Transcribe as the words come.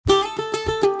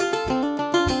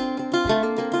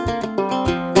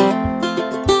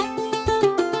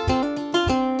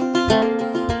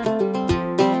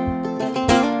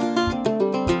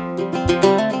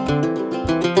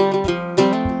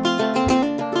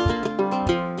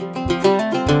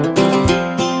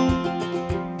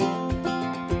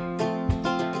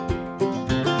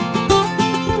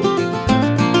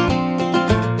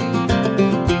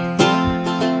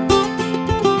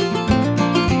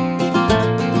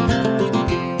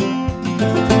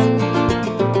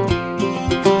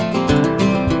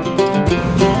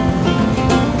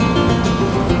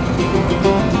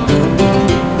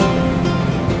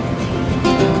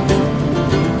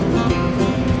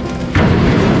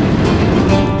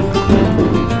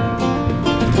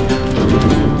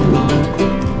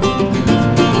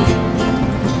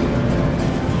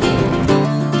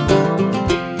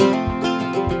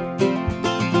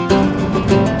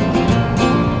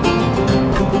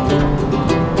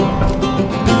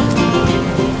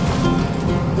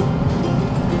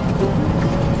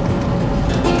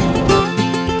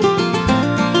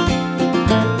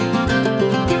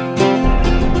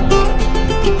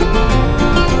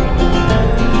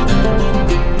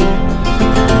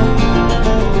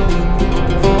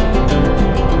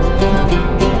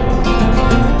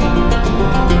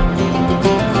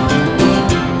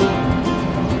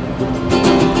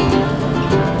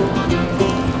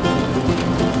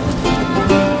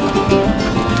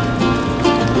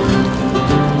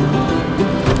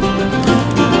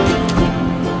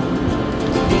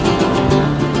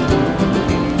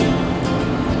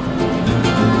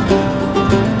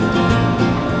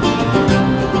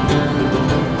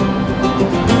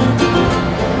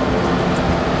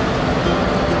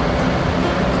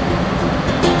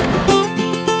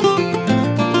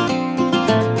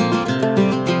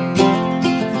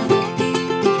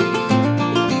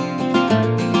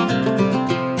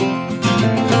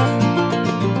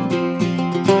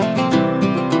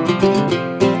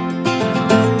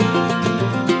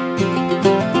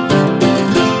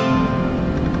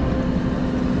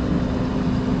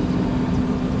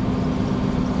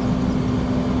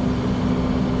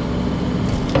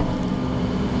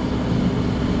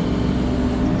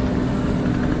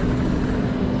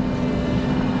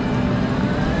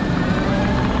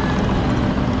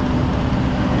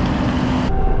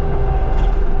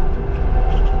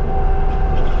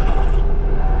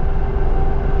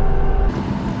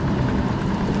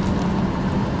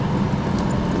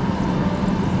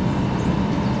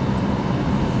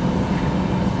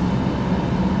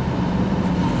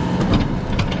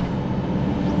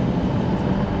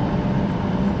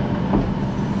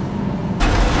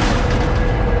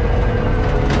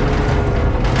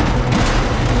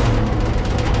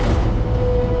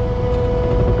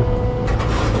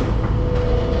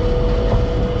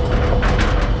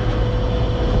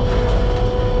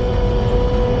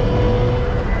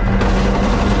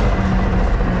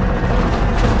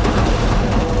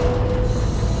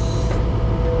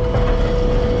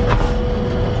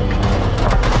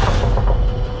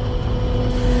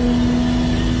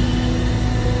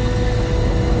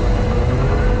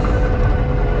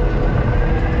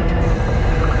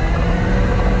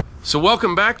So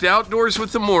welcome back to Outdoors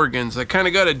with the Morgans. I kind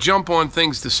of got a jump on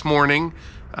things this morning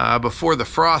before the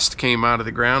frost came out of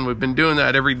the ground. We've been doing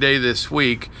that every day this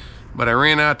week, but I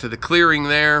ran out to the clearing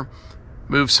there,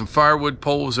 moved some firewood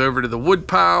poles over to the wood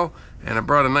pile, and I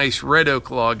brought a nice red oak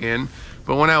log in.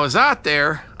 But when I was out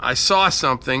there, I saw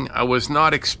something I was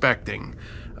not expecting.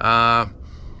 About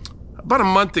a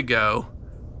month ago,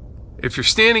 if you're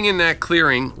standing in that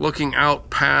clearing looking out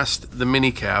past the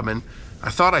mini cabin, I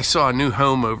thought I saw a new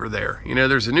home over there. You know,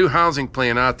 there's a new housing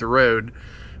plan out the road,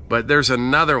 but there's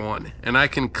another one, and I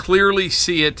can clearly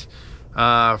see it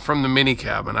from the mini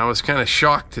cabin. I was kind of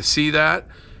shocked to see that.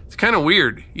 It's kind of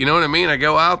weird, you know what I mean? I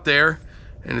go out there,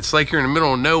 and it's like you're in the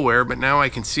middle of nowhere, but now I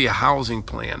can see a housing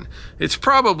plan. It's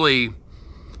probably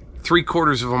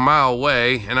 3/4 of a mile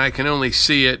away, and I can only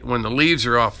see it when the leaves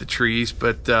are off the trees,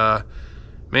 but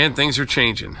man, things are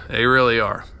changing. They really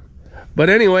are. But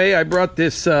anyway, I brought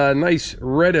this nice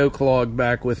red oak log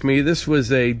back with me. This was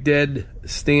a dead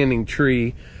standing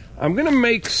tree. I'm gonna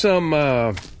make some,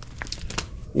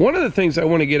 one of the things I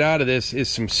wanna get out of this is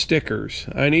some stickers.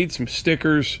 I need some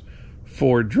stickers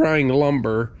for drying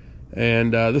lumber,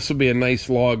 and this will be a nice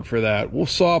log for that. We'll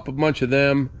saw up a bunch of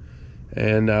them,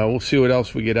 and we'll see what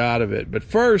else we get out of it. But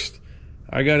first,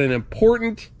 I got an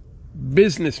important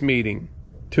business meeting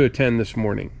to attend this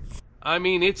morning. I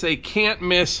mean, it's a can't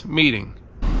miss meeting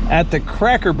at the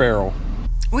Cracker Barrel.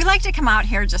 We like to come out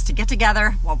here just to get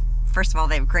together. Well, first of all,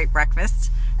 they have great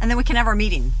breakfast, and then we can have our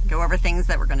meeting, go over things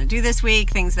that we're going to do this week,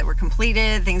 things that were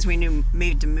completed, things we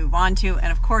need to move on to,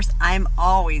 and of course, I'm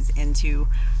always into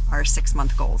our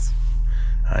 6-month goals.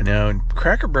 I know, and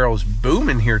Cracker Barrel's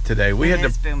booming here today. We had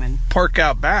to park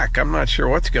out back. I'm not sure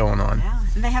what's going on. Yeah,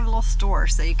 and they have a little store,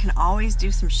 so you can always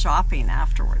do some shopping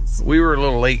afterwards. We were a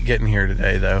little late getting here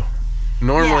today, though.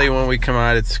 Normally when we come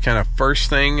out, it's kind of first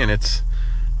thing, and it's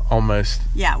almost...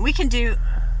 Yeah, we can do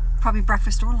probably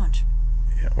breakfast or lunch.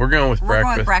 Yeah, we're going with breakfast. We're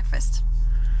going with breakfast.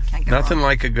 Can't go Nothing wrong.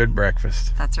 like a good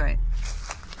breakfast. That's right.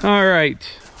 All right,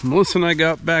 Melissa and I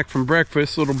got back from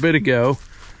breakfast a little bit ago.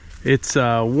 It's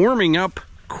warming up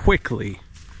quickly.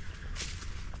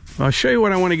 I'll show you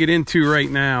what I want to get into right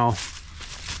now.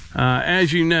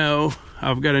 As you know,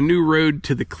 I've got a new road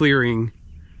to the clearing.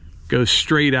 Goes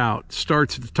straight out,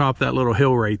 starts at the top of that little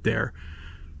hill right there.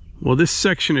 Well, this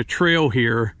section of trail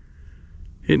here,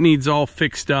 it needs all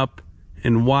fixed up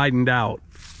and widened out.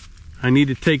 I need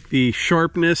to take the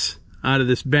sharpness out of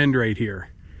this bend right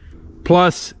here.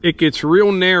 Plus, it gets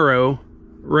real narrow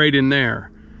right in there.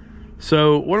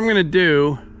 So what I'm gonna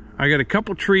do, I got a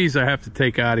couple trees I have to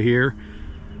take out of here,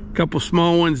 a couple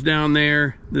small ones down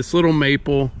there, this little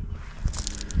maple,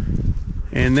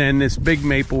 and then this big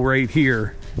maple right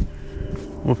here.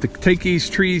 We'll have to take these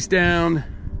trees down,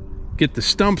 get the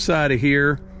stumps out of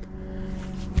here,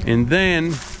 and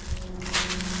then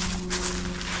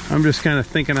I'm just kind of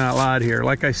thinking out loud here.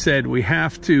 Like I said, we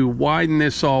have to widen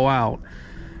this all out,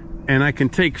 and I can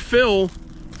take fill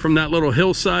from that little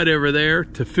hillside over there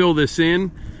to fill this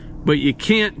in, but you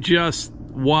can't just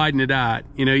widen it out.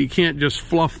 You know, you can't just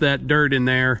fluff that dirt in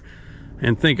there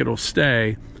and think it'll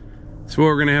stay. So what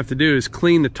we're gonna have to do is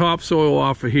clean the topsoil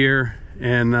off of here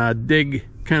and dig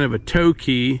kind of a toe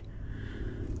key,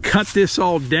 cut this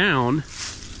all down.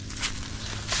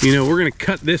 You know, we're gonna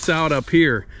cut this out up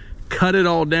here, cut it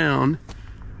all down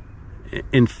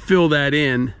and fill that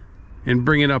in and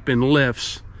bring it up in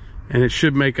lifts, and it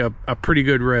should make a pretty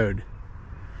good road.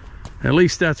 At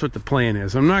least that's what the plan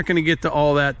is. I'm not gonna get to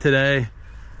all that today,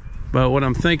 but what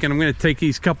I'm thinking, I'm gonna take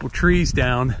these couple trees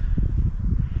down.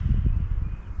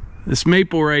 This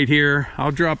maple right here,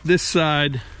 I'll drop this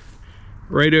side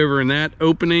right over in that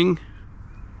opening,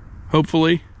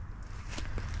 hopefully.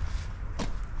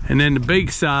 And then the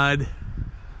big side,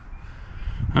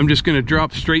 I'm just gonna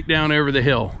drop straight down over the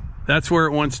hill. That's where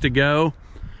it wants to go.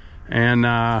 And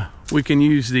we can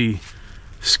use the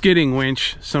skidding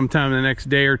winch sometime in the next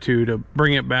day or two to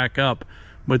bring it back up.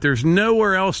 But there's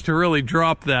nowhere else to really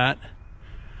drop that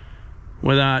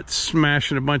without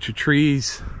smashing a bunch of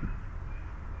trees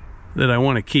that I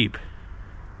want to keep.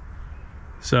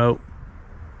 So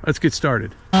let's get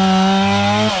started.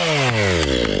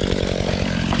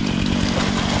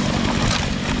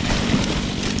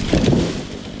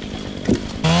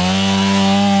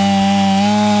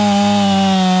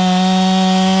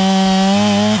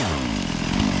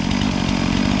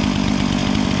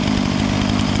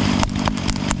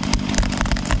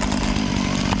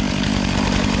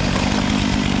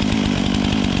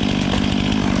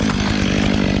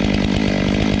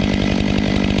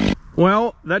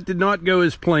 Well, that did not go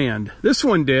as planned. This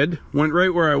one did, went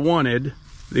right where I wanted.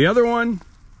 The other one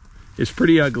is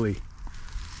pretty ugly.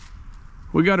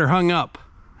 We got her hung up.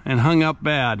 and hung up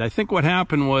bad. I think what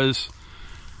happened was,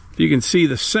 if you can see,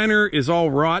 the center is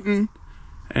all rotten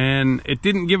and it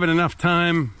didn't give it enough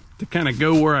time to kind of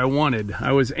go where I wanted.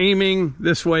 I was aiming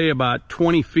this way about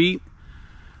 20 feet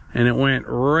and it went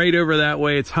right over that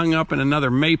way. It's hung up in another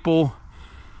maple,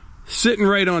 sitting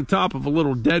right on top of a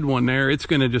little dead one there. It's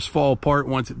going to just fall apart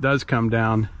once it does come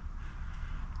down.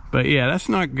 But yeah, that's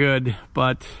not good,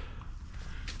 but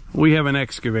we have an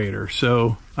excavator.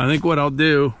 So I think what I'll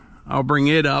do, I'll bring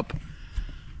it up,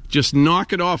 just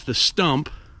knock it off the stump,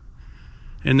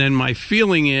 and then my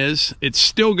feeling is it's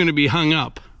still going to be hung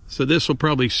up. So this will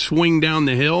probably swing down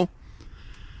the hill.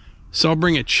 So I'll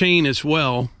bring a chain as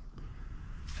well.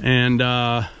 And,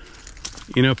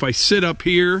 you know, if I sit up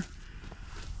here,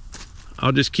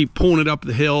 I'll just keep pulling it up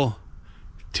the hill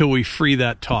till we free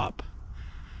that top.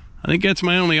 I think that's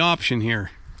my only option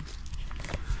here.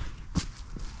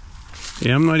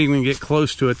 Yeah, I'm not even gonna get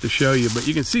close to it to show you, but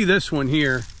you can see this one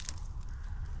here.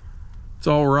 It's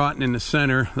all rotten in the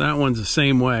center. That one's the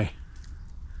same way.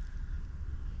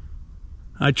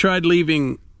 I tried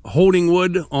leaving holding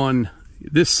wood on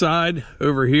this side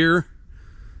over here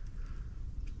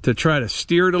to try to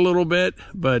steer it a little bit,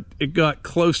 but it got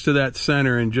close to that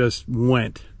center and just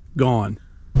went, gone.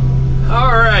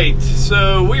 All right,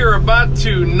 so we are about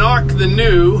to knock the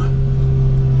new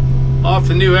off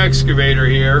the new excavator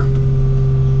here.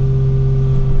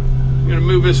 I'm gonna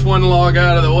move this one log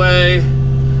out of the way,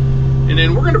 and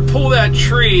then we're gonna pull that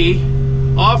tree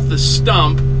off the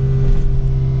stump,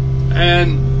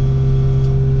 and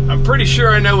I'm pretty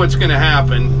sure I know what's gonna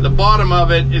happen. The bottom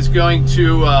of it is going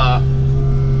to,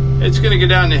 it's gonna go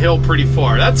down the hill pretty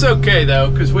far. That's okay though,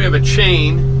 because we have a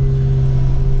chain.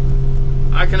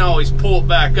 I can always pull it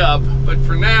back up, but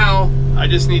for now, I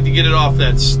just need to get it off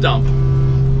that stump.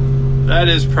 That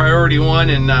is priority one,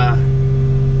 and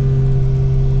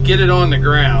get it on the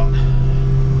ground.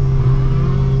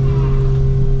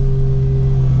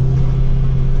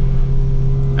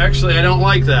 Actually, I don't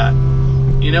like that.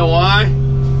 You know why?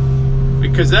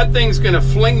 Because that thing's gonna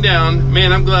fling down.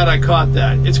 Man, I'm glad I caught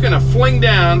that. It's gonna fling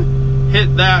down,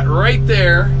 hit that right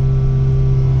there,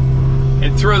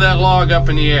 and throw that log up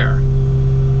in the air.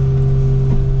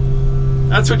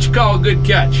 That's what you call a good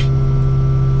catch.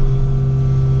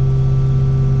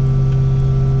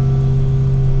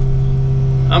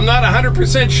 I'm not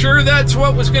 100% sure that's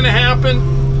what was going to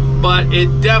happen, but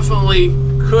it definitely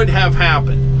could have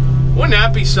happened. Wouldn't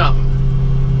that be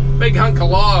something? Big hunk of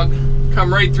log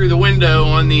come right through the window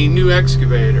on the new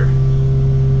excavator.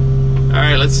 All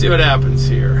right, let's see what happens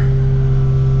here.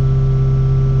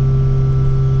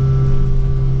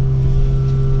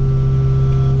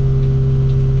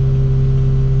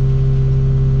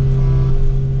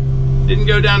 Didn't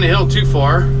go down the hill too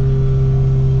far.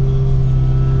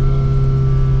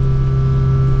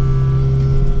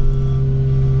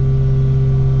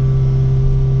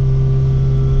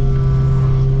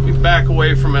 We back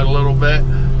away from it a little bit.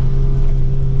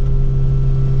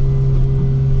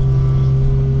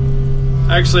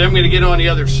 Actually, I'm going to get on the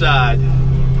other side.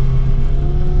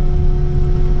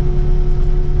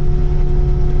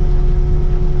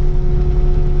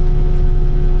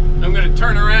 I'm going to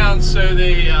turn around so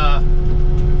the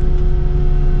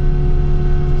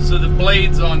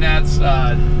blades on that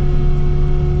side.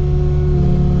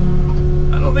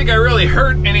 I don't think I really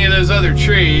hurt any of those other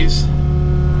trees.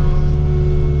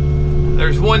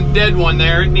 There's one dead one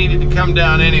there. It needed to come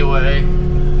down anyway.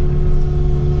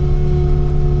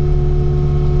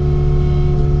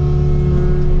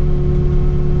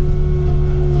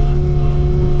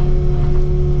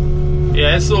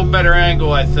 Yeah, it's a little better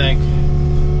angle, I think.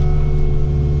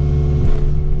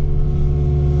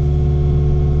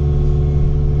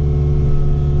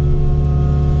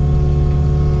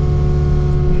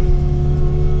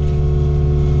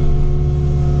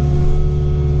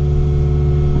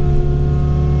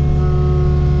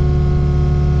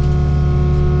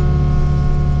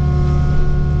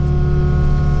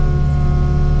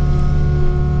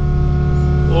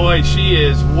 Boy, she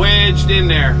is wedged in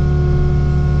there.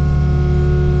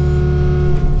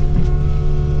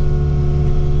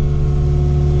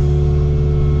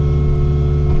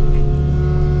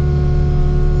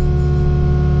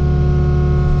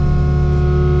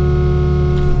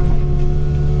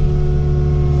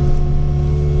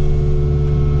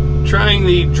 Trying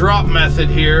the drop method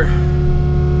here.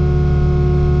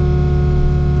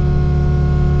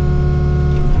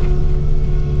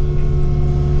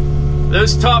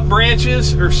 Those top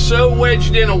branches are so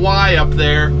wedged in a Y up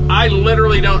there, I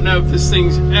literally don't know if this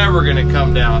thing's ever going to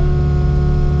come down.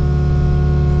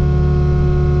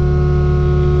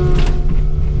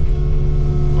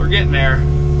 We're getting there.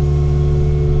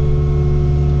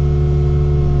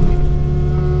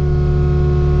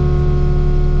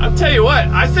 tell you what,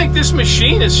 I think this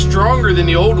machine is stronger than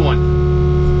the old one.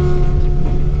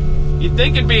 You'd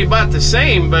think it'd be about the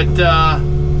same, but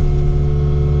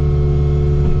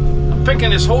I'm picking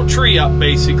this whole tree up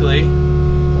basically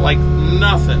like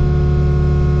nothing.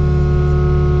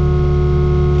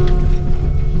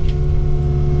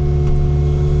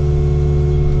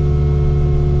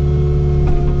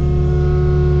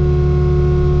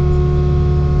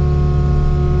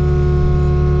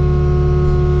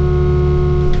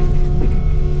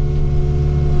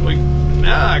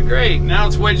 Great, now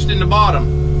it's wedged in the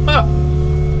bottom. Huh.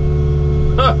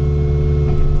 Huh.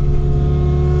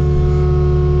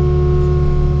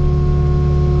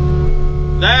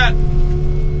 That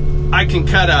I can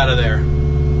cut out of there.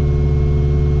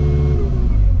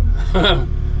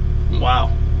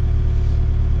 Wow.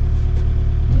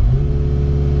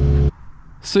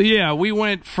 So yeah, we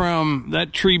went from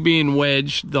that tree being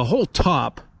wedged, the whole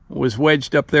top was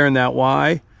wedged up there in that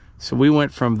Y. So we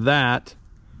went from that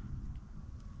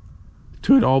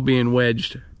to it all being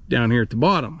wedged down here at the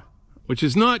bottom, which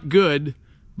is not good,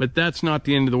 but that's not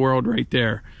the end of the world right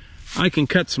there. I can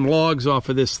cut some logs off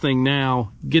of this thing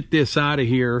now, get this out of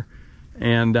here,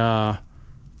 and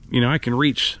you know, I can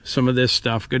reach some of this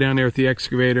stuff, go down there with the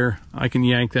excavator, I can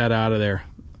yank that out of there.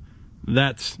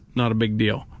 That's not a big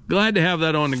deal. Glad to have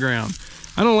that on the ground.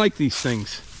 I don't like these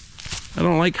things. I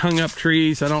don't like hung up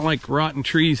trees. I don't like rotten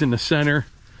trees in the center.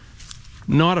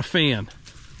 Not a fan.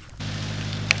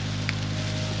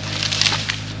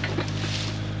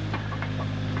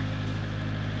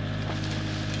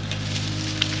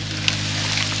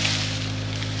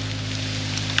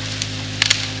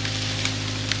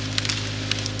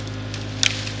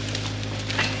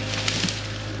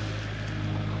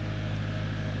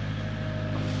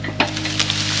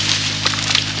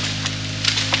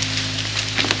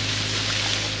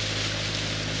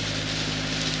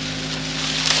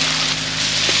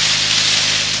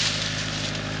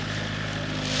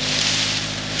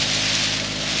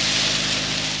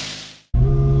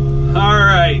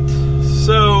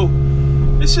 So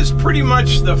this is pretty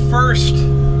much the first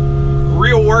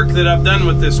real work that I've done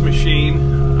with this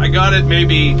machine. I got it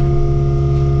maybe, I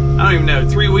don't even know,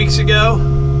 3 weeks ago.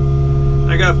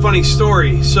 I got a funny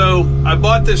story. So I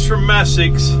bought this from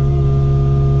Messick's,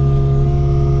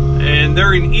 and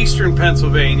they're in eastern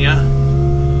Pennsylvania,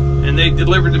 and they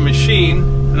delivered the machine,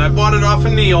 and I bought it off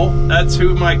of Neil. That's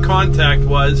who my contact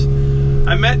was.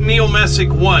 I met Neil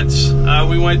Messick once.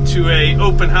 We went to a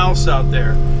open house out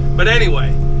there. But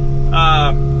anyway,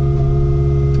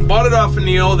 bought it off of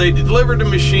Neil. They delivered the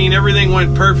machine. Everything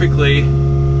went perfectly.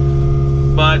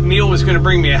 But Neil was going to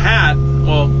bring me a hat.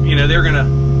 Well, you know, they're going to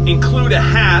include a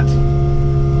hat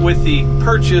with the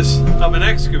purchase of an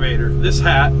excavator. This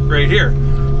hat right here.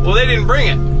 Well, they didn't bring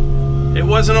it. It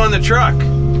wasn't on the truck.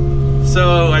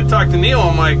 So I talked to Neil.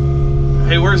 I'm like,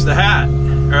 hey, where's the hat?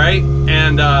 All right?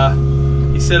 And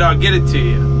he said, I'll get it to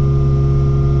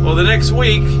you. Well, the next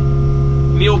week,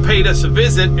 Neil paid us a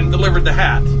visit and delivered the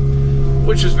hat,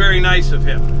 which was very nice of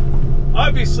him.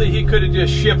 Obviously, he could have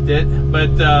just shipped it, but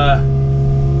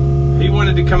he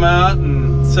wanted to come out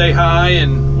and say hi,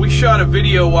 and we shot a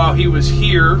video while he was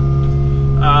here,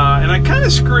 and I kind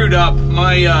of screwed up.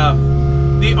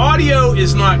 The audio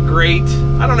is not great.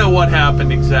 I don't know what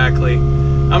happened exactly.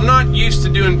 I'm not used to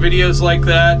doing videos like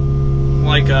that,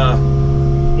 like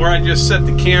where I just set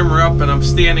the camera up and I'm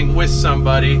standing with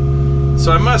somebody.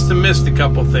 So I must have missed a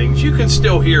couple things. You can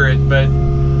still hear it, but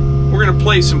we're going to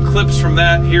play some clips from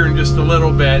that here in just a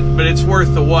little bit, but it's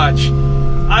worth the watch.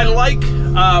 I like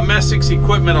Messick's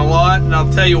equipment a lot, and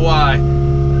I'll tell you why.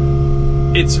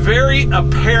 It's very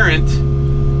apparent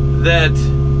that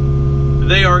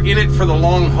they are in it for the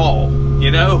long haul,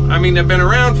 you know? I mean, they've been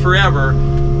around forever,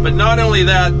 but not only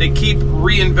that, they keep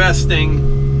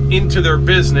reinvesting into their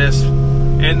business,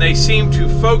 and they seem to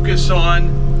focus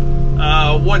on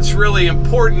what's really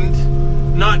important,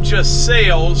 not just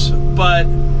sales, but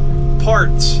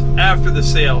parts after the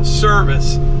sale,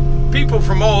 service. People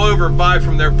from all over buy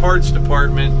from their parts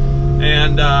department,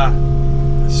 and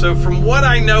so from what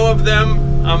I know of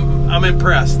them, I'm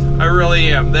impressed. I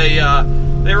really am. They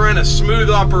run a smooth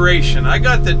operation. I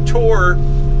got to tour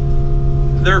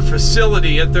their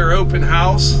facility at their open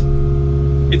house.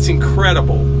 It's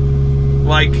incredible.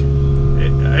 Like,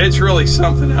 it's really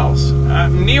something else.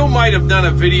 Neil might have done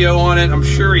a video on it. I'm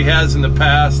sure he has in the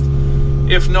past.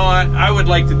 If not, I would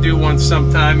like to do one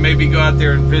sometime. Maybe go out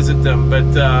there and visit them. But,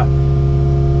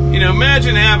 you know,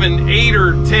 imagine having 8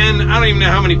 or 10, I don't even know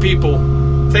how many people,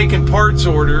 taking parts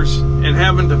orders and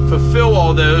having to fulfill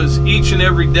all those each and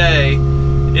every day.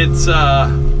 It's a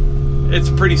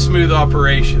pretty smooth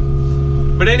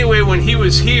operation. But anyway, when he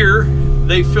was here,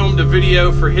 they filmed a video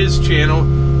for his channel,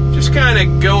 just kind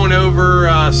of going over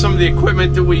some of the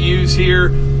equipment that we use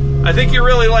here. I think you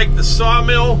really like the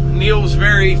Sawmill. Neil's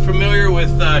very familiar with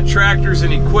tractors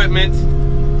and equipment,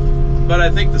 but I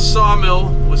think the Sawmill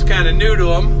was kind of new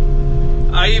to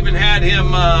him. I even had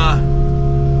him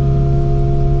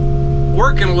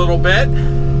working a little bit,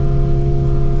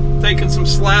 taking some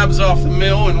slabs off the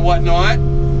mill and whatnot.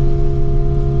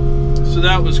 So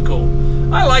that was cool.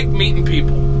 I like meeting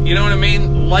people, you know what I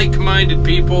mean? Like-minded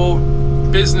people,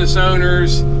 business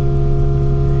owners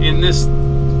in this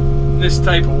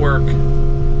type of work.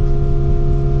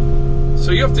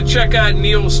 So you have to check out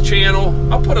Neil's channel.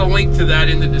 I'll put a link to that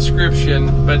in the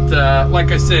description. But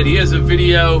like I said, he has a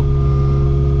video.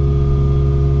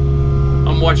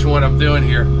 I'm watching what I'm doing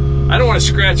here. I don't want to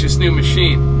scratch this new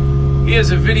machine. He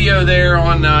has a video there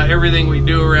on everything we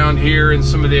do around here and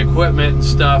some of the equipment and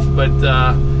stuff. But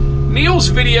Neil's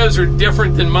videos are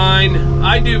different than mine.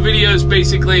 I do videos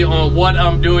basically on what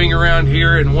I'm doing around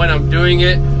here and when I'm doing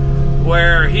it,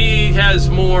 where he has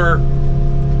more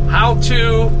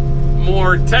how-to,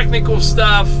 more technical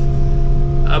stuff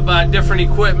about different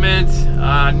equipment,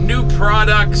 new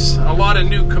products, a lot of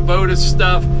new Kubota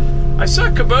stuff. I saw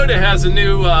Kubota has a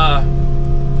new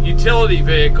utility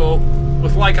vehicle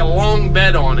with like a long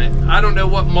bed on it. I don't know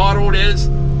what model it is.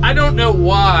 I don't know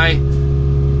why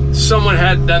someone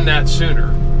hadn't done that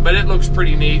sooner, but it looks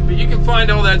pretty neat. But you can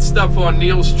find all that stuff on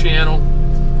Neil's channel.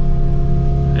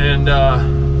 And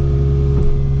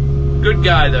good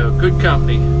guy though, good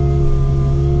company.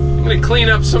 I'm gonna clean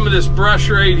up some of this brush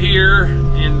right here,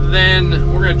 and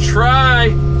then we're gonna try,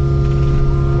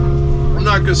 I'm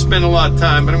not gonna spend a lot of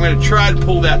time, but I'm gonna try to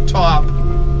pull that top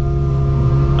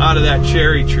out of that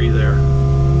cherry tree there.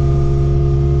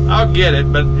 I'll get it,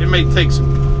 but it may take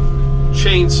some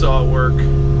chainsaw work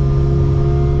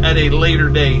at a later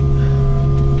date.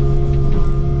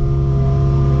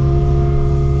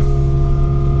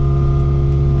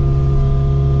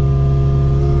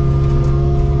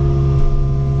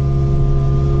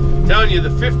 I'm telling you,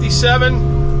 the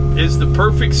 57 is the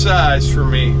perfect size for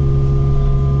me.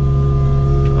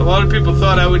 A lot of people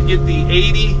thought I would get the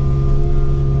 80.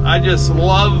 I just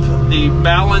love the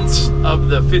balance of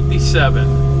the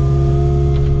 57.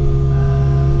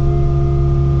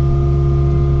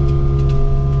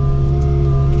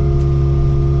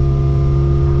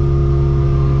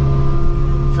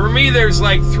 For me, there's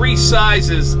like 3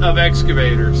 sizes of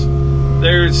excavators.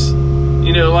 There's,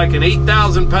 you know, like an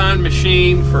 8,000 pound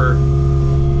machine for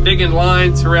digging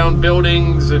lines around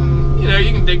buildings, and you know,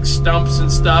 you can dig stumps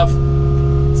and stuff.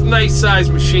 It's a nice size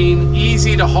machine,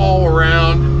 easy to haul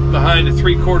around behind a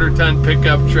 3/4 ton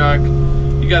pickup truck.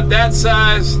 You got that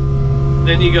size,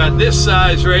 then you got this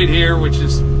size right here, which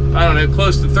is, I don't know,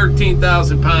 close to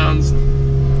 13,000 pounds,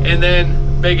 and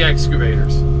then big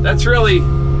excavators. That's really,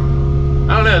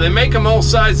 I don't know, they make them all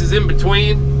sizes in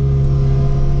between,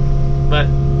 but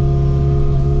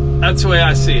that's the way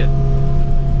I see it.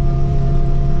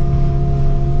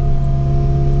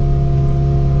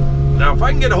 Now, if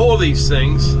I can get a hold of these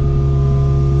things,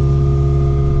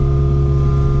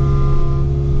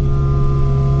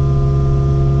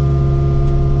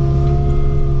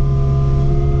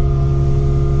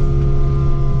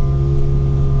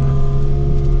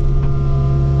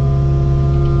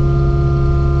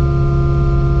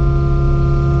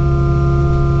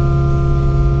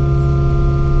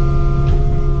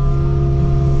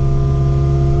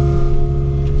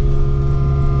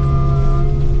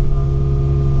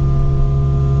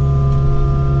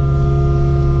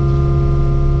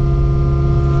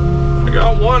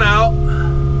 one out,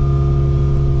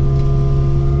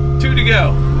 2 to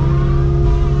go.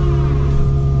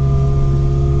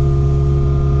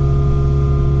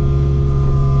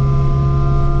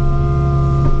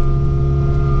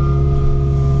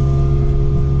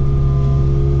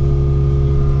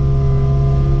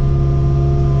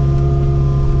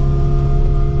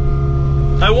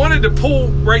 I wanted to pull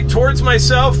right towards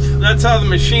myself. That's how the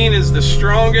machine is the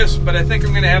strongest, but I think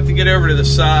I'm gonna have to get over to the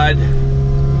side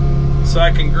so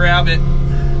I can grab it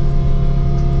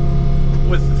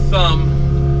with the thumb.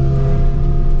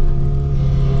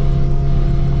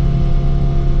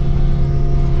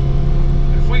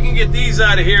 If we can get these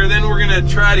out of here, then we're gonna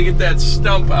try to get that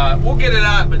stump out. We'll get it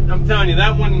out, but I'm telling you,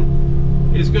 that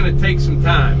one is gonna take some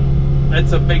time.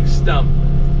 That's a big stump.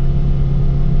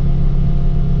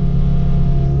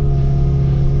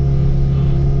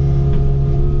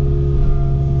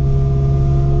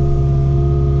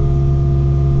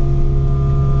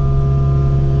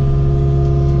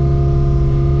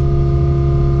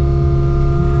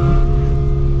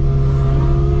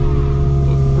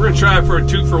 Try for a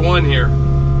 2-for-1 here.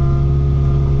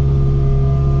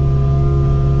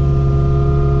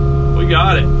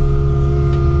 got it.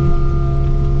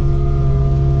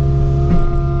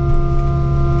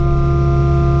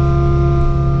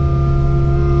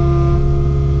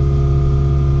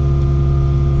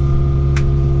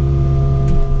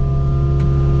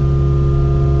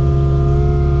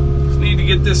 Just need to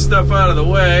get this stuff out of the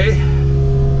way.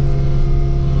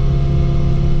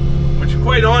 Which,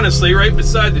 quite honestly, right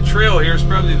beside the trail here is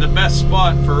probably the best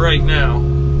spot for right now.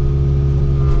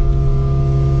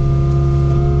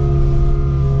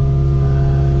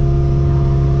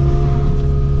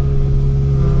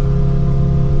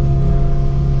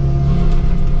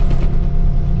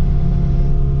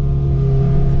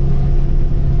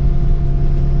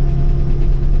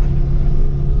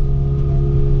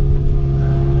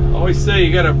 Say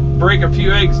you gotta break a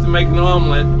few eggs to make an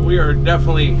omelet. We are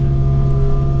definitely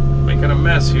making a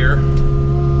mess here.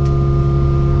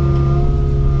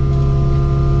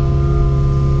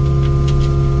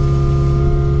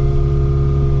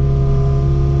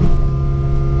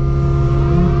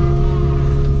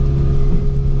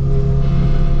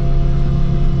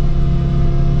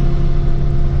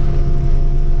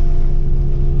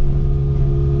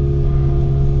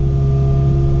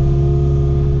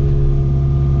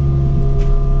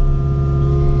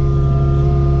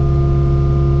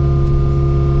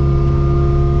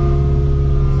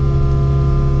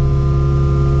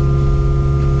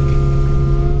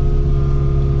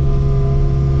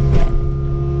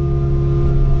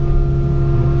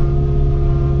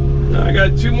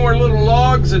 Got two more little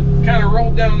logs that kind of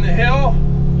rolled down the hill.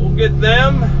 We'll get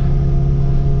them,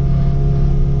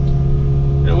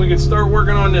 and we can start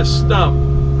working on this stump.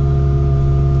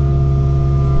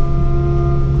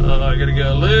 I gotta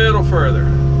go a little further.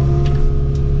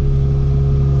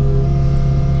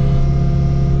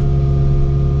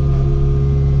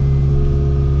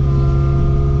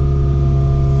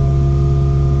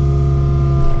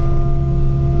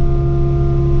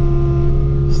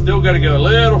 Still got to go a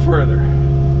little further.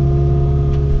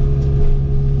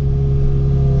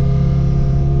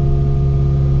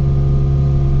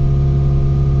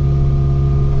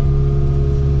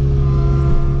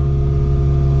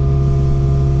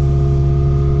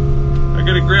 I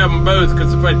got to grab them both,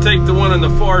 because if I take the one on the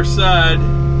far side,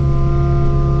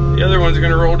 the other one's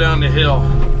going to roll down the hill.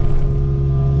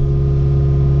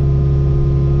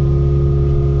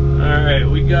 All right,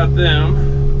 we got them.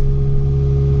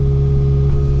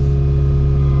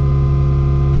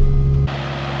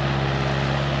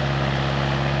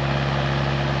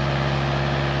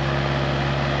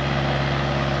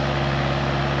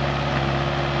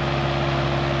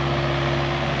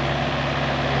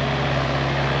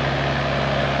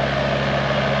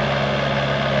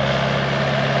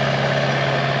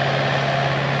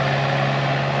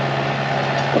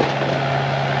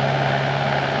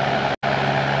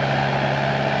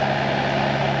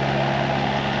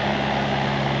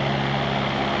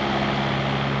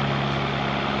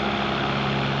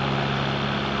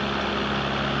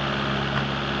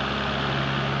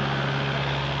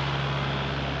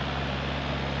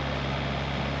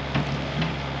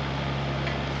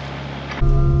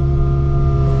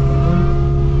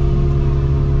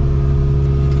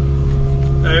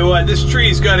 This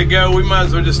tree's got to go. We might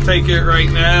as well just take it right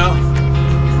now.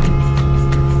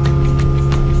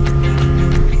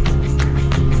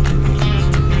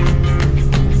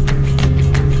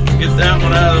 Get that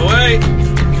one out of the way.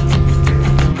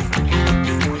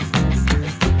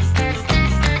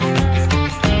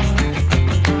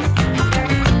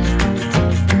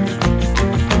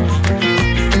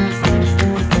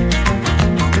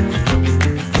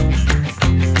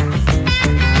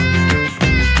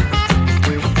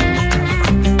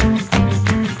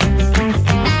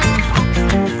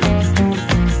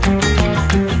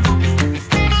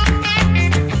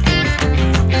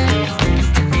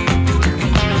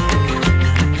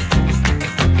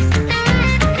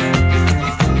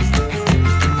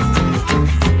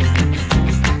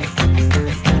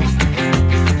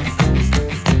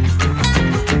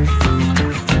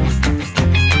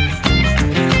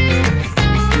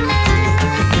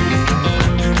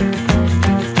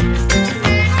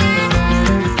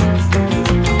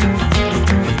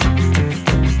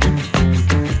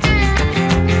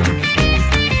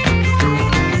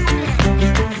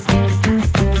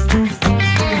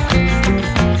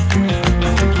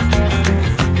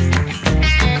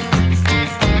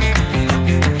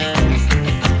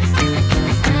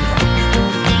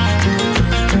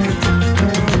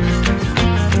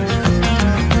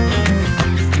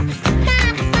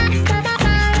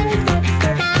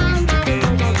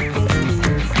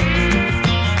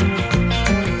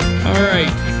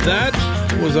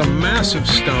 was a massive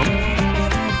stump.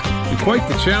 We quite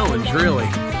the challenge, really,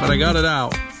 but I got it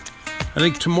out. I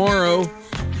think tomorrow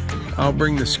I'll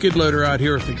bring the skid loader out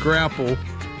here with the grapple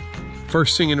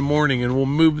first thing in the morning, and we'll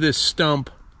move this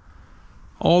stump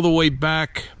all the way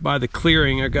back by the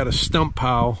clearing. I got a stump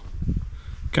pile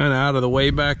kind of out of the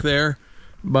way back there,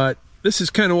 but this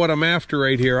is kind of what I'm after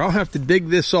right here. I'll have to dig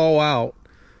this all out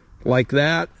like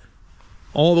that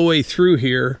all the way through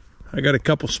here. I got a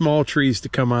couple small trees to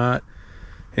come out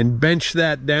and bench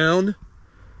that down,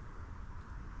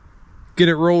 get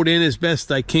it rolled in as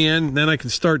best I can. Then I can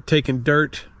start taking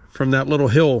dirt from that little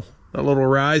hill, that little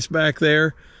rise back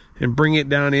there, and bring it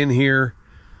down in here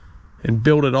and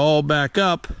build it all back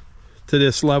up to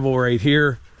this level right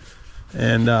here.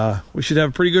 And we should have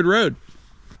a pretty good road.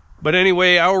 But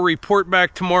anyway, I'll report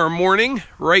back tomorrow morning.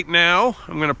 Right now,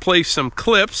 I'm going to play some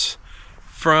clips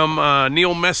from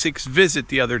Neil Messick's visit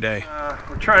the other day.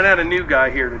 We're trying out a new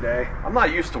guy here today. I'm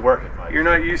not used to working, Mike. You're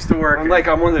not used to working.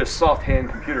 I'm one of those soft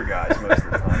hand computer guys most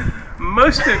of the time.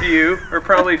 Most of you are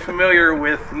probably familiar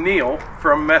with Neil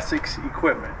from Messick's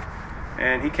Equipment.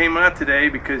 And he came out today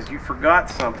because you forgot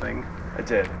something. I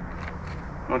did.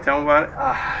 Want to tell him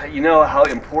about it? You know how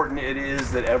important it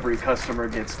is that every customer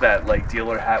gets that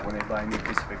dealer hat when they buy a new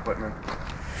piece of equipment?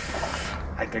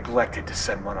 I neglected to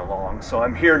send one along, so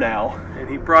I'm here now. And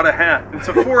he brought a hat. It's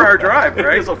a 4-hour drive,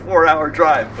 right? It is a 4-hour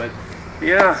drive, but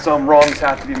yeah, some wrongs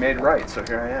have to be made right, so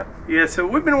here I am. Yeah, so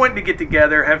we've been wanting to get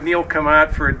together, have Neil come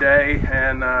out for a day,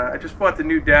 and I just bought the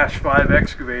new Dash 5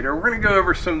 excavator. We're going to go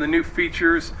over some of the new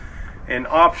features and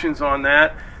options on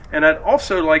that, and I'd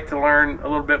also like to learn a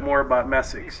little bit more about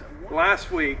Messick's.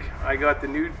 Last week, I got the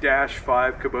new Dash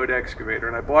 5 Kubota excavator,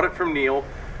 and I bought it from Neil,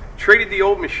 traded the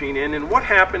old machine in, and what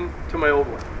happened to my old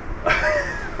one?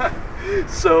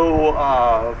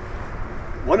 So,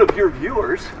 one of your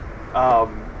viewers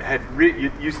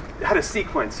you had a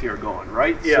sequence here going,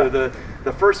 right? Yeah. So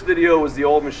the first video was the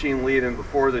old machine leaving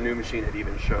before the new machine had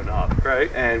even shown up. Right.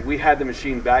 And we had the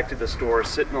machine back to the store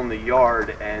sitting on the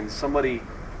yard, and somebody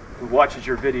who watches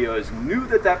your videos knew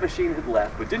that machine had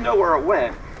left, but didn't know where it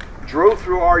went, drove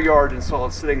through our yard and saw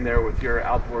it sitting there with your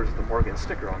Outdoors at the Morgan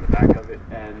sticker on the back of it,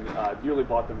 and nearly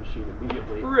bought the machine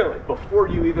immediately. Really? Before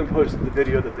you even posted the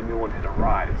video that the new one had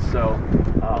arrived. So,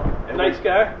 nice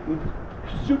guy?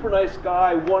 Super nice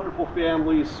guy, wonderful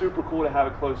family, super cool to have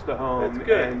it close to home. That's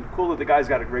good. And cool that the guy's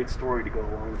got a great story to go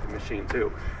along with the machine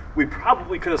too. We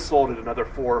probably could have sold it another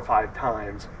 4 or 5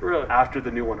 times after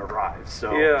the new one arrives.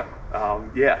 So yeah.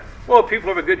 Yeah. Well, people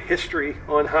have a good history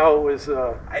on how it was.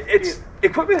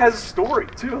 Equipment has a story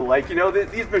too.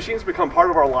 These machines become part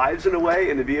of our lives in a way,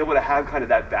 and to be able to have kind of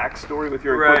that backstory with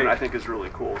your equipment, I think is really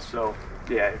cool. So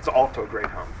yeah, it's off to a great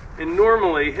home. And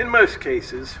normally, in most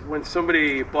cases, when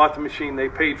somebody bought the machine, they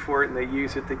paid for it and they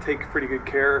use it, they take pretty good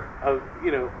care of,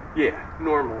 Yeah.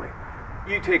 normally.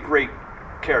 You take great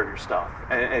care of your stuff,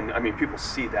 and I mean, people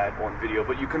see that on video,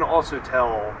 but you can also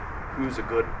tell who's a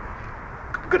good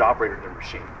operator of their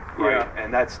machine, right? Yeah.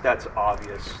 And that's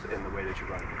obvious in the way that you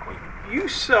run your equipment.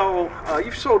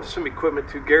 You've sold some equipment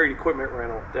to Gary Equipment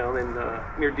Rental down in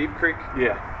near Deep Creek.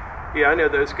 Yeah, I know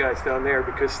those guys down there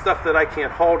because stuff that I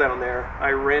can't haul down there,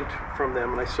 I rent from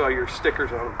them, and I saw your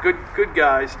stickers on them. Good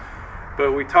guys,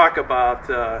 but we talk about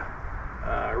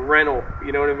rental,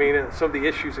 you know what I mean? And some of the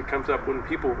issues that comes up when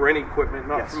people rent equipment,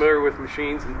 not familiar with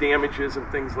machines and damages and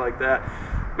things like that.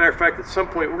 Matter of fact, at some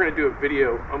point we're going to do a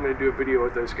video. I'm going to do a video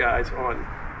with those guys on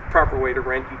proper way to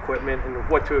rent equipment and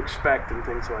what to expect and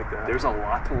things like that. There's a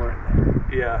lot to learn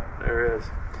there. Yeah, there is.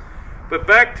 But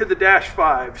back to the Dash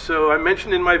 5. So I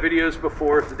mentioned in my videos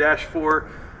before, the Dash 4,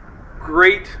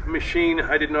 great machine.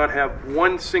 I did not have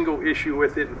one single issue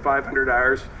with it in 500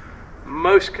 hours.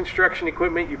 Most construction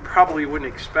equipment you probably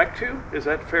wouldn't expect to. Is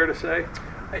that fair to say?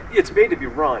 It's made to be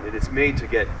run, and it's made to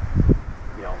get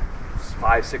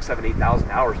 5, 6, 7,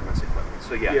 8,000 hours in this equipment.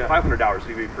 So yeah, 500 hours,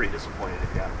 you'd be pretty disappointed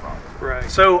if you had a problem. Right.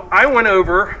 So I went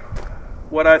over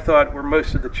what I thought were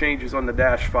most of the changes on the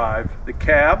Dash 5. The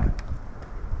cab.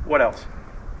 What else?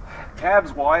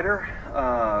 Cab's wider,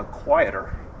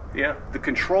 quieter. Yeah. The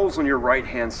controls on your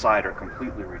right-hand side are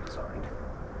completely redesigned.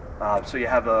 So you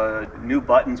have new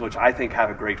buttons, which I think have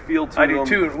a great feel to them. I do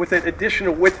too. With the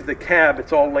additional width of the cab,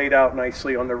 it's all laid out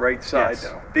nicely on the right side.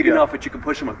 Yes. Big enough that you can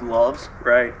push them with gloves.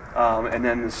 Right. And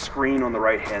then the screen on the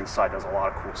right-hand side does a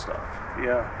lot of cool stuff.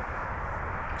 Yeah.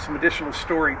 Some additional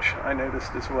storage I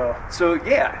noticed as well. So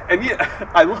yeah, and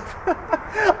I love,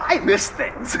 I miss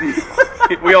things.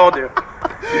 We all do.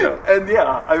 And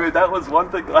yeah, I mean, that was one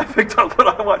thing that I picked up when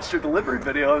I watched your delivery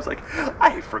video. I was like,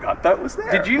 I forgot that was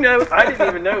there. Did you know? I didn't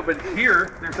even know, but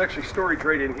here, there's actually storage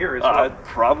right in here as well.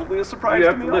 Probably a surprise You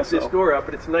to have me to lift also. this door up,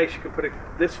 but it's nice. You can put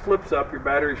this flips up, your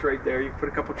battery's right there. You can put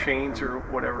a couple chains or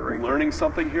whatever right Learning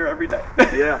something here every day.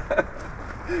 there. Yeah.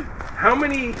 How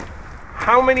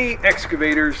many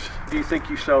excavators do you think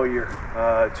you sell a year?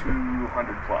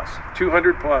 200 plus.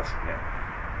 200 plus. Yeah.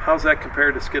 How's that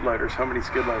compared to skid loaders? How many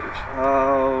skid loaders?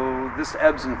 Oh, this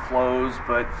ebbs and flows,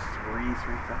 but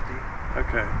 350.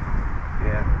 Okay.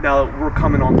 Yeah. Now we're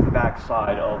coming onto the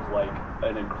backside of like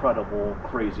an incredible,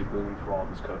 crazy boom for all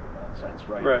this COVID nonsense,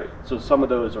 right? Right. So some of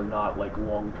those are not like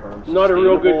long-term, Not a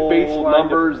real good sustainable baseline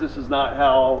numbers. This is not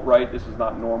how, right? This is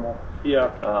not normal.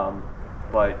 Yeah.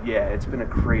 But yeah, it's been a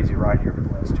crazy ride here for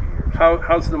the last 2 years.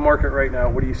 How's the market right now?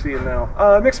 What are you seeing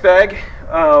now? Mixed bag.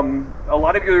 A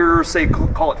lot of you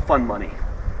call it fun money.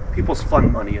 People's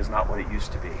fun money is not what it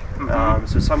used to be.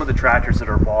 So some of the tractors that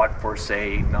are bought for,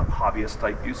 say, hobbyist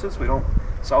type uses, we don't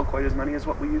sell quite as many as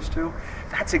what we used to.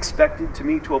 That's expected to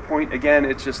me to a point. Again,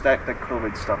 it's just that the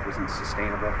COVID stuff wasn't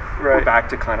sustainable. Right. We're back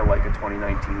to kind of like a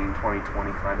 2019,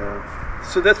 2020 kind of.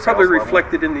 So that's probably level.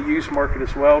 reflected in the used market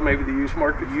as well. Maybe the used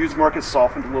market. The used market's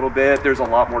softened a little bit. There's a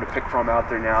lot more to pick from out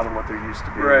there now than what there used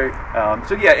to be. Right.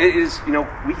 So yeah, it is. You know,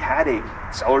 we had a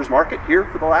seller's market here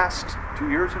for the last 2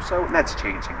 years or so, and that's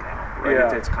changing now. Right?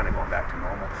 Yeah. It's kind of going back to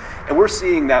normal, and we're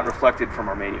seeing that reflected from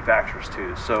our manufacturers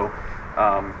too. So.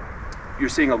 You're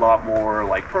seeing a lot more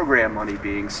like program money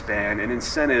being spent and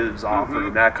incentives offered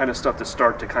and that kind of stuff to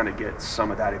start to kind of get some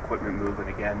of that equipment moving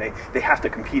again. They have to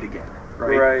compete again,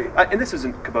 right? And this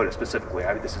isn't Kubota specifically.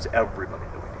 I mean, this is everybody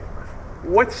that we deal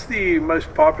with. What's the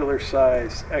most popular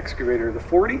size excavator? The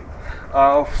 40?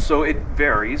 So it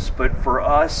varies, but for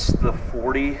us, the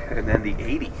 40 and then the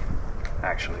 80.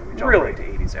 Actually, we jumped right to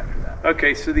 80s after that.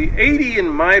 Okay, so the 80, in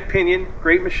my opinion,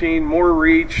 great machine, more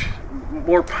reach,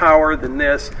 more power than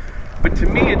this. But to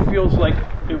me, it feels like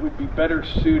it would be better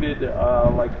suited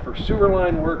like for sewer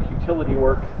line work, utility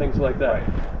work, things like that.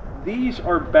 Right. These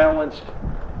are balanced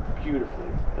beautifully.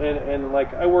 And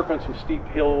like I work on some steep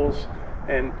hills,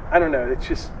 and I don't know,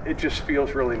 it just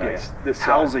feels really nice. Yeah. This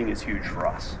housing is huge for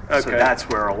us. Okay. So that's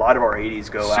where a lot of our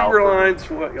 80s go out. Sewer lines,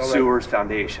 sewers,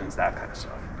 foundations, that kind of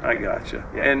stuff. I gotcha.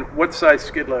 Yeah. And what size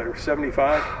skid loader?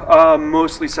 75?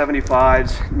 Mostly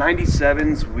 75s.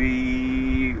 97s,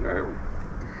 we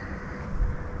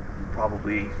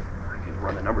probably, I can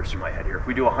run the numbers through my head here. If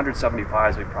we do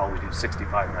 175s, we probably do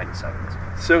 65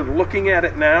 97s. So looking at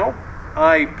it now,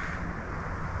 I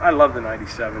love the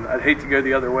 97. I'd hate to go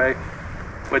the other way,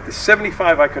 but the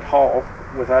 75 I could haul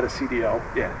without a CDL.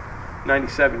 Yeah.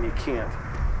 97 you can't.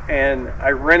 And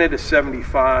I rented a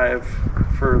 75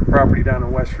 for a property down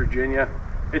in West Virginia.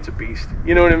 It's a beast.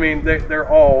 You know what I mean? They're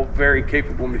all very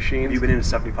capable machines. Have you been in a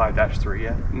 75-3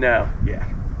 yet? No. Yeah.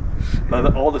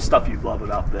 All the stuff you love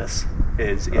about this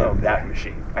is in that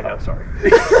machine. I know, sorry.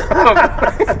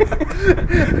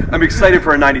 I'm excited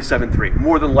for a 97.3.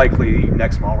 More than likely,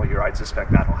 next model year, I'd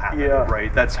suspect that'll happen. Yeah.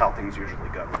 Right? That's how things usually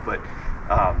go. But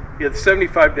yeah, the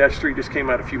 75-3 just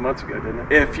came out a few months ago,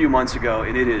 didn't it? A few months ago,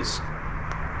 and it is,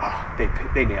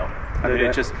 they nailed it. I mean,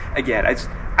 it just, again,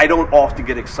 I don't often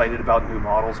get excited about new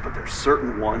models, but there's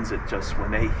certain ones that just,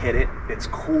 when they hit it, it's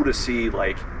cool to see,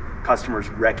 like, customers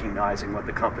recognizing what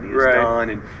the company has done,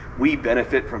 and we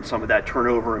benefit from some of that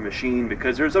turnover in machine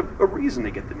because there's a reason to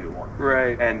get the new one.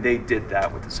 Right. And they did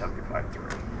that with the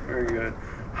 75.3. Very good.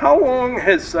 How long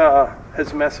has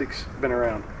Messick's been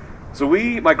around? So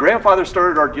my grandfather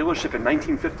started our dealership in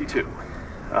 1952.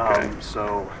 Okay.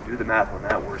 So do the math on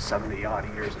that. We're 70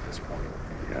 odd years at this point.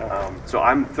 Yeah. So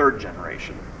I'm third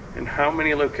generation. And how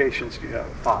many locations do you have?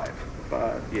 5.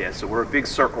 5. Yeah. So we're a big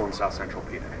circle in South Central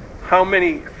PA. How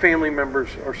many family members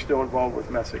are still involved with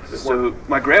Messick's? So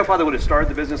my grandfather would have started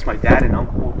the business. My dad and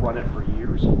uncle will run it for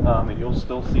years, and you'll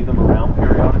still see them around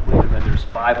periodically. And then there's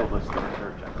 5 of us that are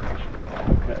third generation.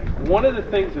 Okay. One of the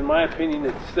things, in my opinion,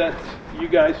 that sets you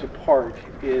guys apart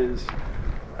is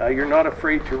you're not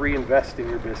afraid to reinvest in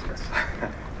your business.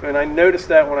 And I noticed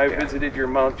that when I visited your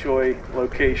Mountjoy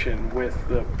location with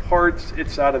the parts,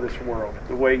 it's out of this world,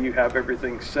 the way you have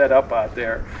everything set up out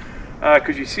there.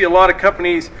 Because you see a lot of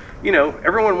companies, you know,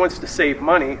 everyone wants to save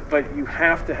money, but you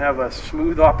have to have a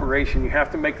smooth operation. You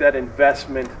have to make that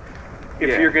investment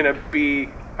if you're going to be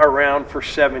around for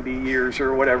 70 years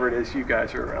or whatever it is you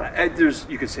guys are around.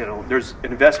 You could say there's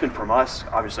an investment from us.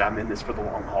 Obviously, I'm in this for the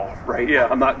long haul, right? Yeah.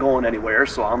 I'm not going anywhere,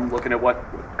 so I'm looking at what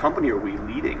company are we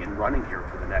leading and running here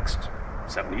for the next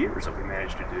 70 years if we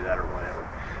manage to do that or whatever.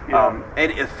 Yeah.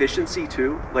 And efficiency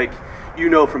too. Like, you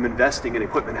know from investing in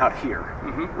equipment out here,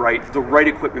 right? The right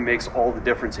equipment makes all the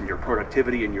difference in your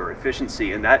productivity and your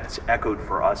efficiency, and that's echoed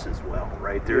for us as well,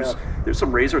 right? There's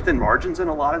some razor thin margins in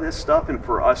a lot of this stuff, and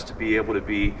for us to be able to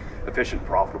be efficient,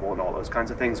 profitable, and all those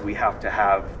kinds of things, we have to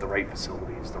have the right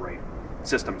facilities, the right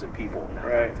systems and people. And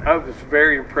right. I was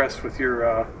very impressed with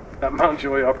your that Mount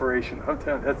Joy operation. I'm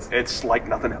telling you, it's like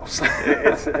nothing else.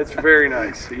 it's very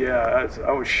nice. Yeah,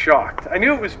 I was shocked. I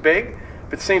knew it was big.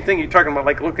 But same thing, you're talking about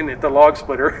like looking at the log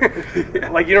splitter.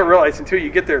 Like you don't realize until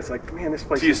you get there, it's like, man, this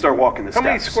place. So you start walking the steps.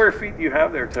 How many square feet do you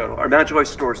have there total? Our Mount Joy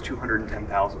store is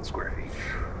 210,000 square feet.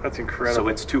 That's incredible. So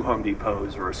it's 2 Home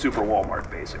Depots or a super Walmart,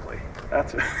 basically.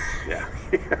 That's it. Yeah.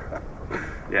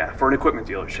 Yeah, for an equipment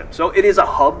dealership. So it is a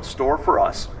hub store for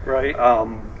us. Right.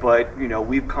 But, you know,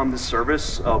 we've come to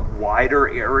service a wider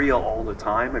area all the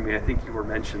time. I mean, I think you were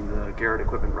mentioning the Garrett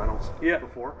Equipment Rentals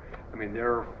before. I mean,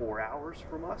 they're 4 hours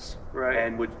from us, right,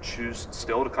 and would choose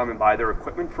still to come and buy their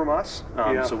equipment from us.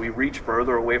 So we reach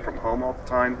further away from home all the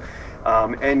time.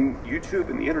 And YouTube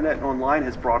and the internet and online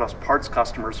has brought us parts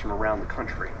customers from around the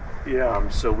country. Yeah.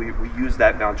 So we use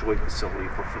that Mount Joy facility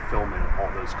for fulfillment of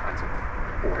all those kinds of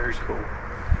orders. Very cool.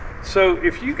 So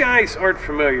if you guys aren't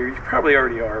familiar, you probably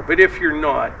already are, but if you're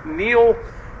not, Neil's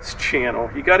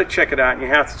channel, you got to check it out and you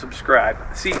have to subscribe.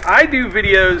 See, I do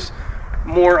videos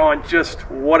more on just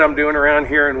what I'm doing around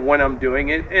here and when I'm doing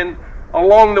it, and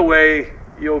along the way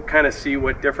you'll kind of see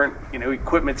what different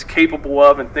equipment's capable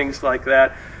of and things like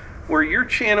that, where your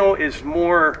channel is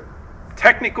more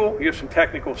technical. You have some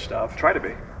technical stuff. Try to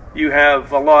be. You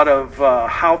have a lot of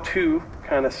how-to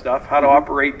kind of stuff, how to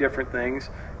operate different things,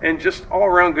 and just all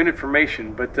around good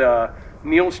information. But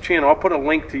Neil's channel, I'll put a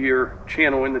link to your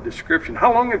channel in the description.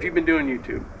 How long have you been doing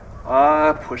YouTube?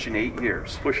 Pushing 8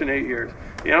 years. Pushing 8 years.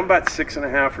 Yeah, I'm about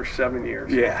 6.5 or 7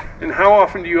 years. Yeah. And how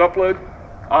often do you upload?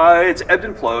 It's ebbed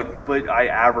and flowed, but I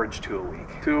average 2 a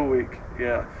week. 2 a week,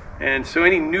 yeah. And so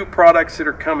any new products that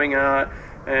are coming out,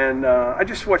 and I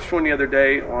just watched one the other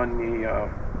day on the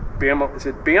is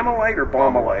it Bamalite or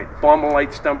Bamalite?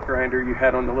 Bamalite stump grinder you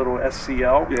had on the little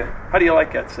SCL. Yeah. How do you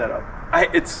like that setup?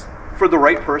 It's for the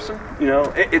right person,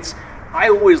 I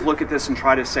always look at this and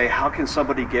try to say, how can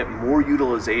somebody get more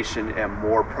utilization and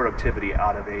more productivity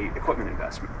out of a equipment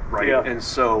investment, right? Yeah. And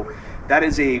so that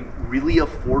is a really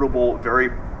affordable, very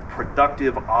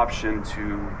productive option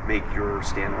to make your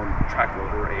stand-on track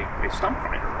loader a stump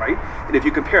grinder, right? And if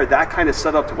you compare that kind of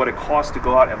setup to what it costs to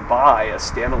go out and buy a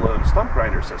standalone stump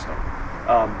grinder system,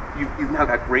 you've now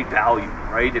got great value,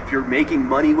 right? If you're making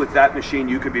money with that machine,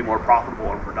 you could be more profitable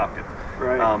and productive.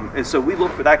 Right. And so we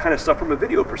look for that kind of stuff from a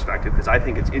video perspective because I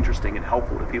think it's interesting and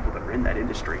helpful to people that are in that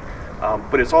industry.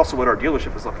 But it's also what our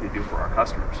dealership is looking to do for our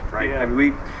customers, right? Yeah. I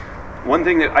mean, one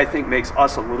thing that I think makes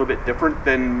us a little bit different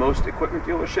than most equipment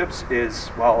dealerships is,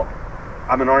 well,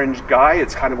 I'm an orange guy.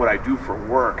 It's kind of what I do for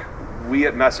work. We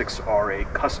at Messick's are a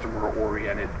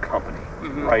customer-oriented company,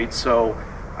 right? So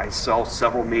I sell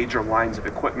several major lines of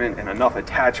equipment and enough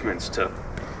attachments to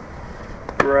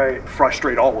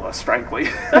frustrate all of us, frankly.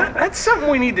 That's something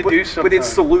we need to do sometime. But it's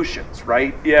solutions,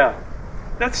 right? Yeah.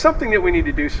 That's something that we need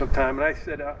to do sometime. And I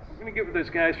said, I'm going to get with those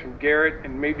guys from Garrett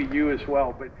and maybe you as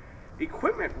well. But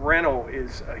equipment rental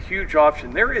is a huge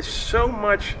option. There is so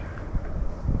much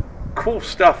cool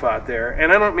stuff out there.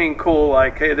 And I don't mean cool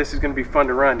like, hey, this is going to be fun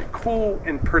to run. Cool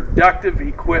and productive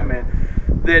equipment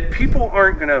that people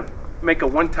aren't going to make a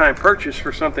one-time purchase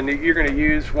for something that you're going to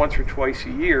use once or twice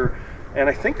a year. And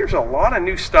I think there's a lot of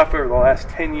new stuff over the last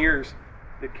 10 years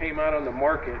that came out on the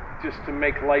market just to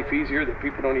make life easier that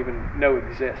people don't even know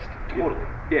exist. Totally.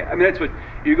 Yeah, I mean, that's what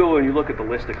you go and you look at the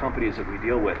list of companies that we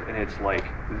deal with, and it's like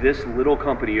this little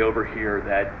company over here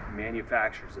that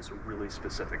manufactures this really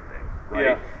specific thing, right?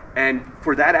 Yeah. And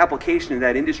for that application in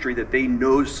that industry that they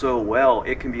know so well,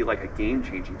 it can be like a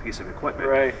game-changing piece of equipment.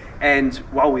 Right. And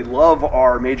while we love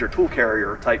our major tool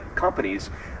carrier type companies,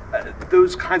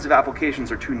 those kinds of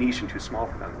applications are too niche and too small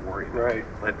for them to worry about. Right.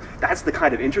 But that's the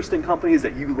kind of interesting companies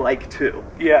that you like too.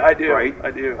 Yeah, I do. Right?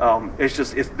 I do.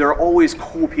 They're always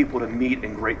cool people to meet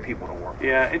and great people to work with.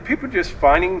 Yeah, and people just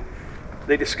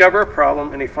they discover a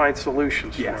problem and they find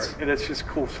solutions for Yes. it. And it's just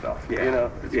cool stuff. Yeah.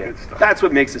 It's yeah. good stuff. That's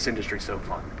what makes this industry so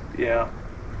fun. Yeah.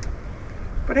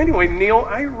 But anyway, Neil,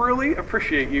 I really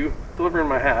appreciate you delivering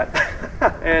my hat.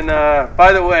 And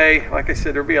by the way, like I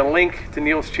said, there'll be a link to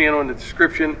Neil's channel in the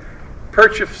description.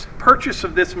 Purchase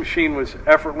of this machine was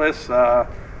effortless.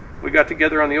 We got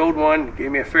together on the old one,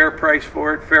 gave me a fair price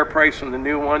for it, fair price on the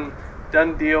new one,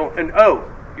 done deal. And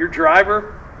your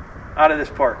driver, out of this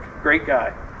park, great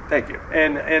guy. Thank you.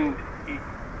 And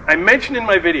I mentioned in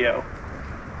my video,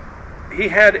 he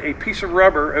had a piece of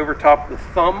rubber over top of the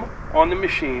thumb on the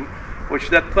machine, which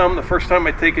that thumb, the first time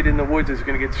I take it in the woods, is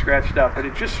going to get scratched up. But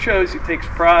it just shows he takes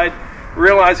pride,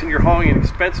 realizing you're hauling an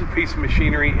expensive piece of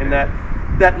machinery, and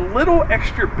that little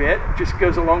extra bit just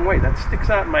goes a long way. That sticks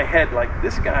out in my head like,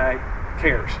 this guy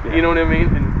cares. Yeah. You know what I mean?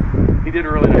 And he did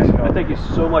a really nice job. I thank you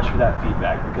so much for that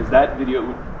feedback, because that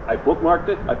video, I bookmarked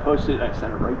it, I posted it, and I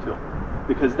sent it right to him.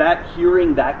 Because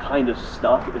hearing that kind of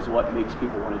stuff is what makes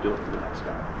people want to do it for the next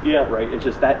guy. Yeah. Right? It's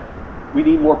just that we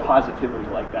need more positivity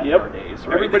like that nowadays.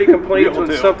 Right? Everybody complains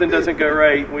when something doesn't go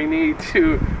right. We need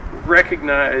to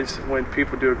recognize when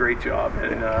people do a great job,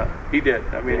 and he did.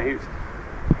 I mean,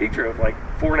 he drove like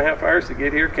 4.5 hours to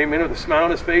get here, came in with a smile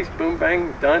on his face, boom,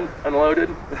 bang, done, unloaded,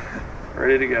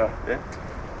 ready to go. Yeah.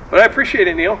 But I appreciate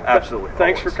it, Neil. Absolutely.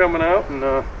 Thanks for coming out, and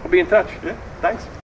I'll be in touch. Yeah, thanks.